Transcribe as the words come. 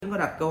có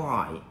đặt câu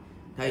hỏi: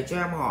 thầy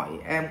cho em hỏi,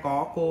 em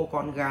có cô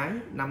con gái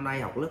năm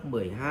nay học lớp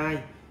 12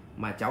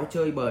 mà cháu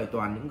chơi bời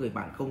toàn những người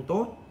bạn không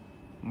tốt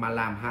mà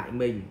làm hại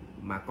mình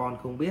mà con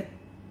không biết.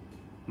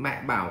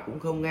 Mẹ bảo cũng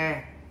không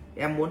nghe.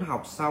 Em muốn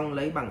học xong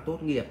lấy bằng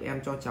tốt nghiệp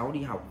em cho cháu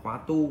đi học khóa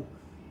tu,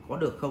 có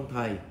được không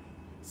thầy?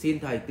 Xin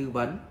thầy tư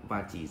vấn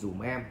và chỉ dùm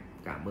em,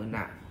 cảm ơn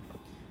ạ.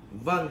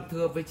 Vâng,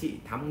 thưa với chị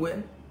Thắm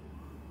Nguyễn,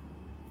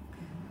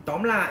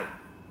 tóm lại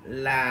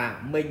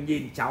là mình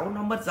nhìn cháu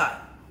nó mất dạy,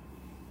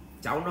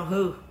 cháu nó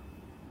hư,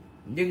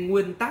 nhưng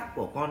nguyên tắc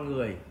của con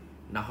người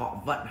là họ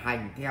vận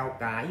hành theo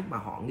cái mà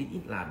họ nghĩ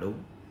là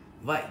đúng.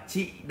 Vậy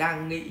chị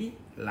đang nghĩ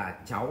là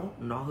cháu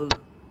nó hư,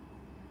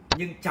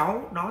 nhưng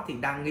cháu nó thì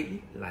đang nghĩ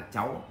là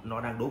cháu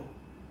nó đang đúng.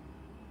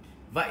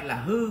 Vậy là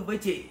hư với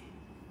chị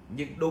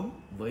nhưng đúng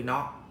với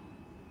nó.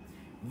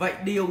 Vậy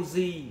điều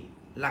gì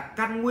là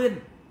căn nguyên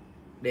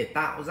để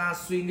tạo ra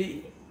suy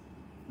nghĩ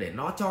để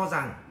nó cho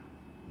rằng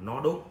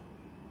nó đúng?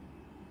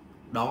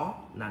 Đó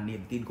là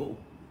niềm tin cũ.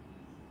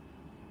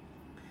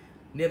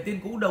 Niềm tin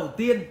cũ đầu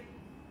tiên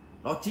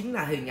đó chính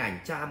là hình ảnh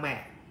cha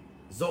mẹ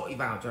dội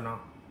vào cho nó.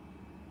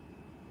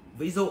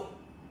 Ví dụ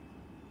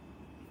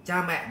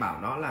cha mẹ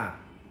bảo nó là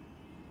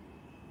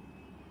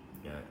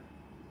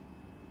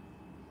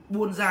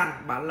buôn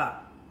gian bán lận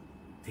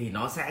thì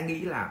nó sẽ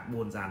nghĩ là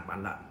buôn gian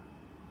bán lận.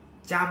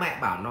 Cha mẹ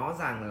bảo nó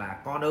rằng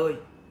là con ơi,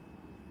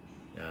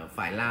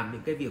 phải làm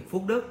những cái việc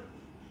phúc đức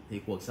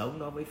thì cuộc sống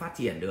nó mới phát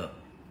triển được.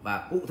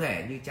 Và cụ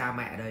thể như cha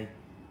mẹ đây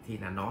thì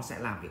là nó sẽ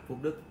làm việc phúc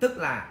đức. Tức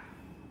là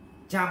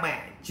cha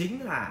mẹ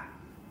chính là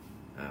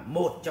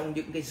một trong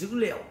những cái dữ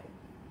liệu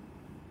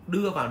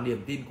đưa vào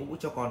niềm tin cũ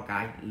cho con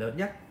cái lớn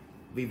nhất.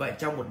 Vì vậy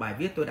trong một bài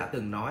viết tôi đã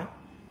từng nói,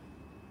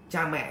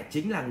 cha mẹ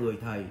chính là người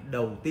thầy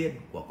đầu tiên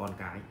của con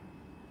cái.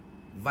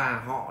 Và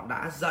họ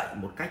đã dạy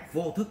một cách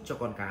vô thức cho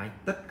con cái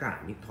tất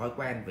cả những thói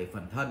quen về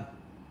phần thân,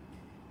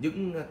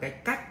 những cái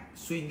cách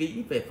suy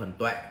nghĩ về phần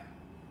tuệ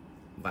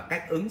và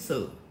cách ứng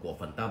xử của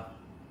phần tâm.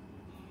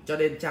 Cho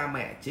nên cha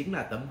mẹ chính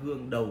là tấm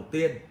gương đầu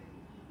tiên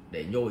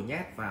để nhồi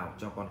nhét vào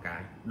cho con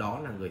cái. Đó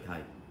là người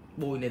thầy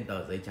bôi lên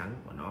tờ giấy trắng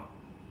của nó.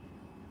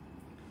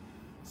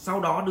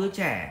 Sau đó đứa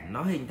trẻ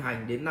nó hình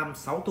thành đến năm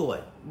 6 tuổi,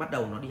 bắt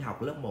đầu nó đi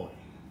học lớp 1,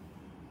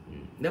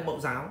 lớp mẫu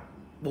giáo.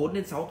 4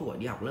 đến 6 tuổi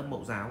đi học lớp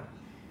mẫu giáo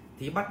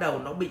thì bắt đầu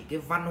nó bị cái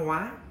văn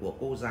hóa của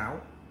cô giáo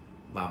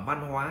và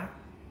văn hóa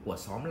của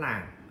xóm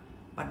làng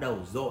bắt đầu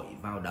dội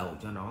vào đầu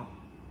cho nó.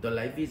 Tôi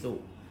lấy ví dụ,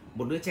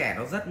 một đứa trẻ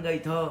nó rất ngây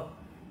thơ,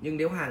 nhưng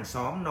nếu hàng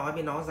xóm nói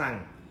với nó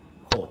rằng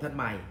khổ thân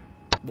mày,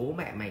 bố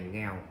mẹ mày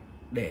nghèo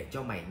để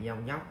cho mày nheo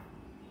nhóc,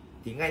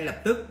 thì ngay lập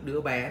tức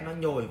đứa bé nó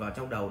nhồi vào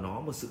trong đầu nó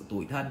một sự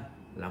tủi thân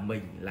là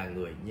mình là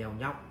người nheo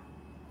nhóc.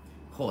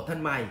 Khổ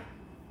thân mày,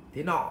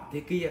 thế nọ thế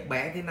kia,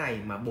 bé thế này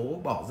mà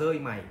bố bỏ rơi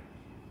mày,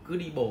 cứ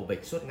đi bồ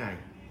bịch suốt ngày.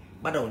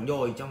 Bắt đầu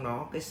nhồi trong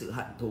nó cái sự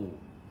hận thù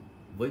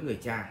với người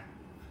cha.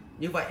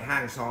 Như vậy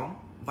hàng xóm,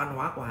 văn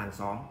hóa của hàng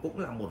xóm cũng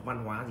là một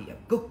văn hóa gì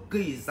cực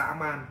kỳ dã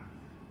man,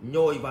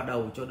 nhồi vào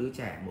đầu cho đứa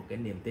trẻ một cái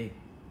niềm tin.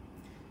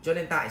 Cho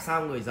nên tại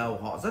sao người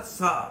giàu họ rất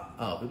sợ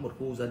ở với một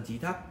khu dân trí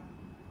thấp,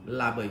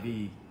 là bởi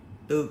vì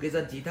từ cái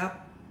dân trí thấp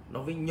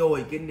nó mới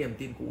nhồi cái niềm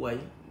tin cũ ấy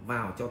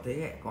vào cho thế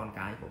hệ con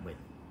cái của mình.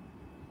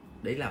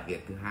 Đấy là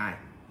việc thứ hai.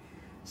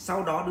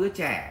 Sau đó đứa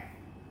trẻ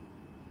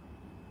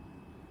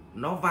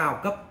nó vào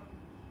cấp,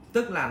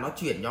 tức là nó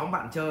chuyển nhóm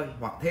bạn chơi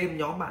hoặc thêm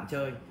nhóm bạn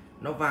chơi,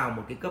 nó vào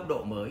một cái cấp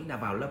độ mới là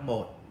vào lớp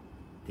 1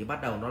 thì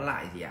bắt đầu nó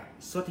lại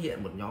xuất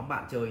hiện một nhóm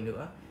bạn chơi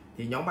nữa,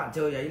 thì nhóm bạn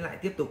chơi ấy lại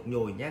tiếp tục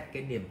nhồi nhét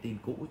cái niềm tin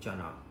cũ cho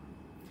nó.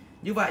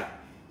 Như vậy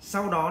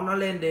sau đó nó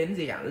lên đến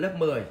lớp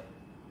 10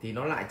 thì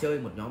nó lại chơi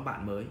một nhóm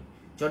bạn mới.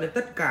 Cho nên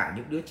tất cả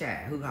những đứa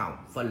trẻ hư hỏng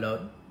phần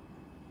lớn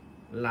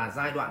là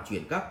giai đoạn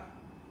chuyển cấp.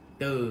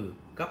 Từ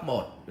cấp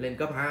 1 lên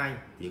cấp 2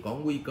 thì có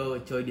nguy cơ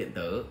chơi điện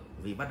tử,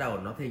 vì bắt đầu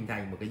nó hình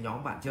thành một cái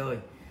nhóm bạn chơi.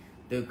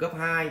 Từ cấp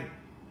 2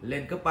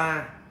 lên cấp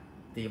 3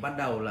 thì bắt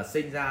đầu là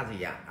sinh ra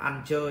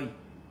ăn chơi,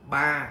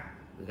 ba,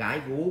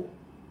 gái gú.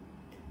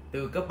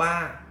 Từ cấp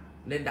 3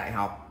 lên đại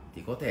học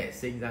thì có thể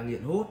sinh ra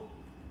nghiện hút,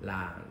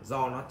 là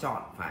do nó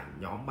chọn phải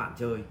nhóm bạn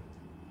chơi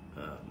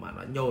mà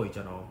nó nhồi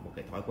cho nó một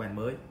cái thói quen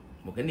mới,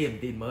 một cái niềm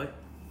tin mới.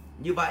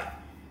 Như vậy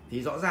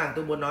thì rõ ràng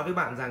tôi muốn nói với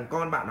bạn rằng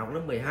con bạn học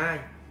lớp 12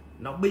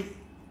 nó bị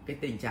cái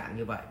tình trạng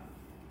như vậy.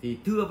 Thì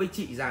thưa với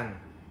chị rằng,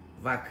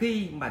 và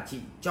khi mà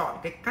chị chọn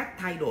cái cách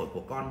thay đổi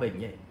của con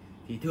mình ấy,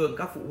 thì thường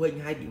các phụ huynh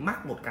hay bị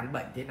mắc một căn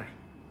bệnh thế này.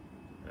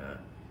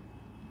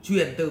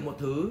 Chuyển từ một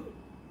thứ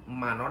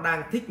mà nó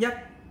đang thích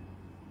nhất,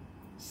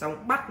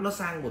 xong bắt nó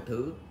sang một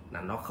thứ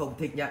là nó không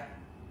thích nhất.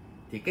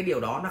 Thì cái điều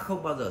đó nó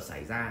không bao giờ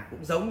xảy ra.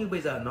 Cũng giống như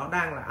bây giờ nó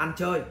đang là ăn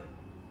chơi,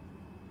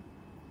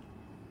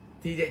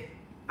 thì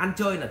ăn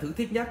chơi là thứ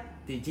thích nhất,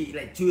 thì chị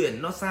lại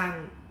chuyển nó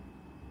sang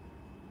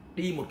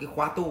đi một cái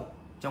khóa tu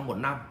trong 1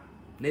 năm,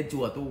 lên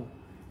chùa tu,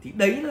 thì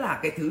đấy là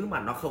cái thứ mà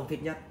nó không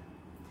thích nhất.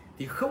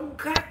 Thì không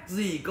khác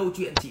gì câu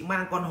chuyện chị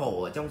mang con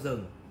hổ ở trong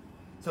rừng,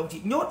 xong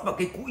chị nhốt vào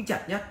cái cũi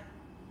chặt nhất,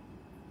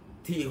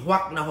 thì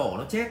hoặc là hổ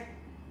nó chết,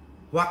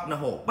 hoặc là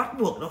hổ bắt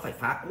buộc nó phải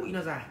phá cũi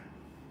nó ra.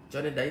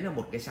 Cho nên đấy là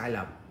một cái sai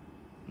lầm.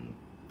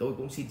 Tôi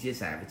cũng xin chia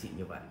sẻ với chị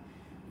như vậy.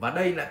 Và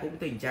đây là cũng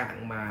tình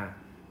trạng mà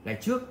ngày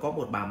trước có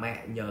một bà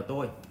mẹ nhờ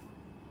tôi,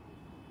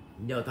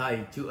 nhờ thầy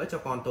chữa cho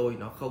con tôi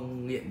nó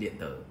không nghiện điện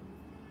tử.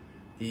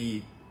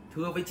 Thì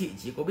thưa với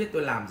chị có biết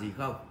tôi làm gì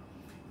không?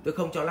 Tôi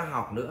không cho nó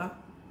học nữa,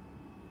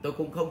 tôi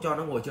cũng không cho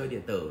nó ngồi chơi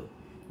điện tử,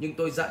 nhưng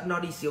tôi dẫn nó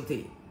đi siêu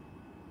thị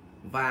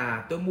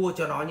và tôi mua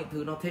cho nó những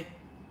thứ nó thích.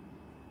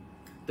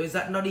 Tôi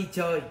dẫn nó đi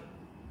chơi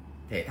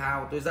thể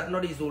thao, tôi dẫn nó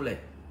đi du lịch.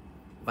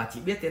 Và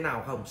chị biết thế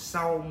nào không?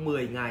 Sau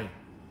 10 ngày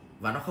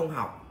và nó không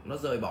học, nó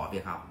rời bỏ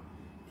việc học,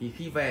 thì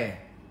khi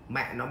về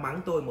mẹ nó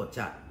mắng tôi một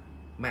trận.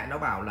 Mẹ nó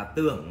bảo là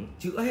tưởng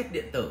chữa hết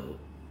điện tử,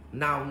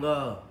 nào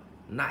ngờ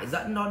lại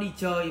dẫn nó đi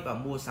chơi và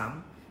mua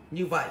sắm.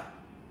 Như vậy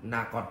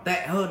là còn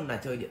tệ hơn là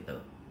chơi điện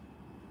tử.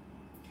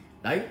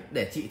 Đấy,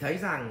 để chị thấy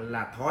rằng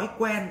là thói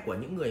quen của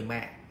những người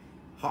mẹ,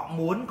 họ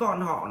muốn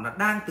con họ là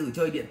đang từ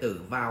chơi điện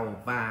tử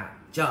vào và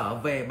trở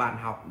về bàn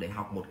học để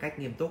học một cách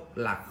nghiêm túc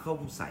là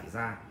không xảy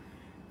ra.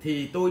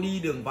 Thì tôi đi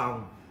đường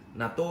vòng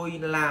là tôi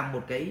làm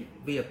một cái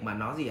việc mà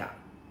nó gì ạ?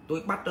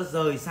 Tôi bắt nó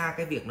rời xa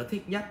cái việc nó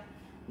thích nhất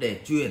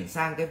để chuyển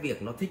sang cái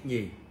việc nó thích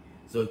nhì,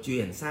 rồi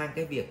chuyển sang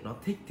cái việc nó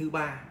thích thứ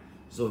ba,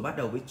 rồi bắt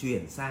đầu mới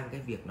chuyển sang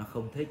cái việc nó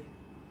không thích.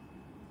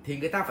 Thì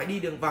người ta phải đi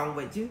đường vòng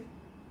vậy chứ,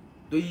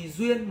 tùy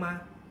duyên mà.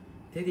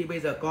 Thế thì bây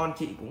giờ con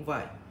chị cũng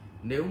vậy.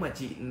 Nếu mà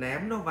chị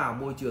ném nó vào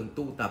môi trường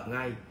tu tập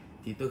ngay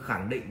thì tôi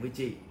khẳng định với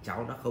chị,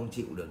 cháu nó không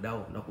chịu được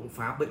đâu, nó cũng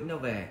phá bĩnh nó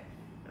về.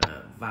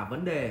 Và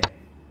vấn đề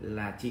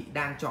là chị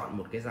đang chọn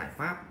một cái giải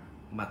pháp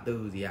mà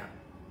từ gì ạ?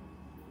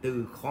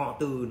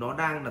 Từ nó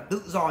đang là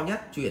tự do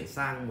nhất chuyển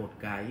sang một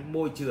cái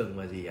môi trường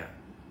mà gì ạ?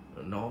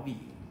 Nó bị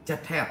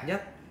chật hẹp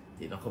nhất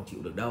thì nó không chịu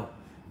được đâu.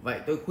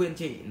 Vậy tôi khuyên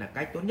chị là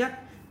cách tốt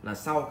nhất là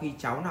sau khi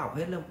cháu nào học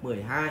hết lớp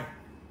 12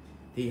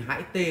 thì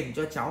hãy tìm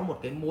cho cháu một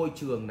cái môi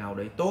trường nào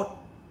đấy tốt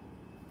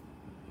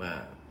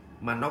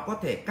mà nó có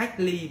thể cách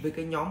ly với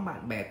cái nhóm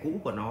bạn bè cũ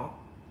của nó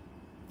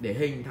để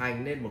hình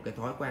thành nên một cái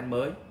thói quen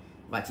mới.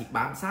 Và chị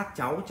bám sát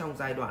cháu trong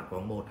giai đoạn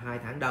khoảng 1-2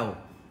 tháng đầu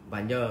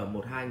và nhờ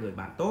 1-2 người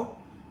bạn tốt,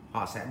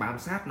 họ sẽ bám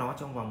sát nó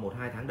trong vòng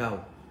 1-2 tháng đầu.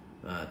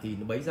 Thì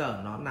bây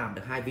giờ nó làm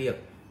được hai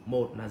việc.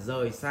 Một là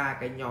rời xa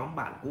cái nhóm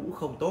bạn cũ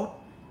không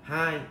tốt,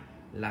 hai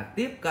là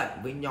tiếp cận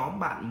với nhóm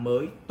bạn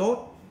mới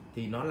tốt.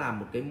 Thì nó làm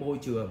một cái môi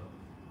trường,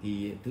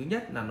 thì thứ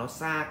nhất là nó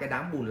xa cái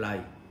đám bùn lầy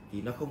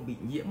thì nó không bị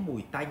nhiễm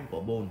mùi tanh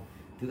của bùn.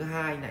 Thứ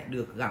hai lại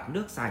được gặp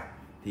nước sạch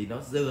thì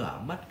nó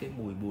rửa mất cái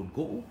mùi bùn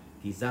cũ,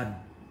 thì dần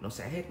nó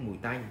sẽ hết mùi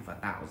tanh và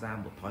tạo ra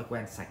một thói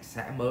quen sạch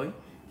sẽ mới.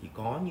 Thì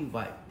có như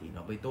vậy thì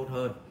nó mới tốt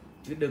hơn,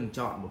 chứ đừng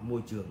chọn một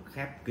môi trường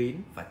khép kín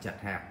và chật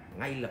hẹp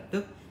ngay lập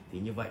tức, thì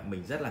như vậy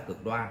mình rất là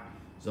cực đoan.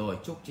 Rồi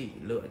chúc chị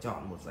lựa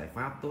chọn một giải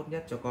pháp tốt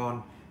nhất cho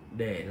con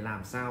để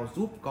làm sao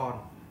giúp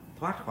con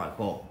thoát khỏi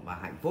khổ và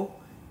hạnh phúc,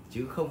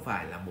 chứ không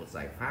phải là một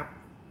giải pháp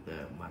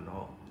mà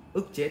nó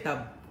ức chế tâm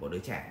của đứa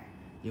trẻ.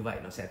 Như vậy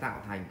nó sẽ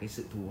tạo thành cái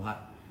sự thù hận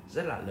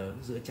rất là lớn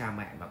giữa cha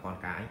mẹ và con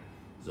cái.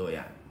 Rồi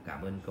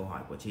cảm ơn câu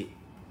hỏi của chị.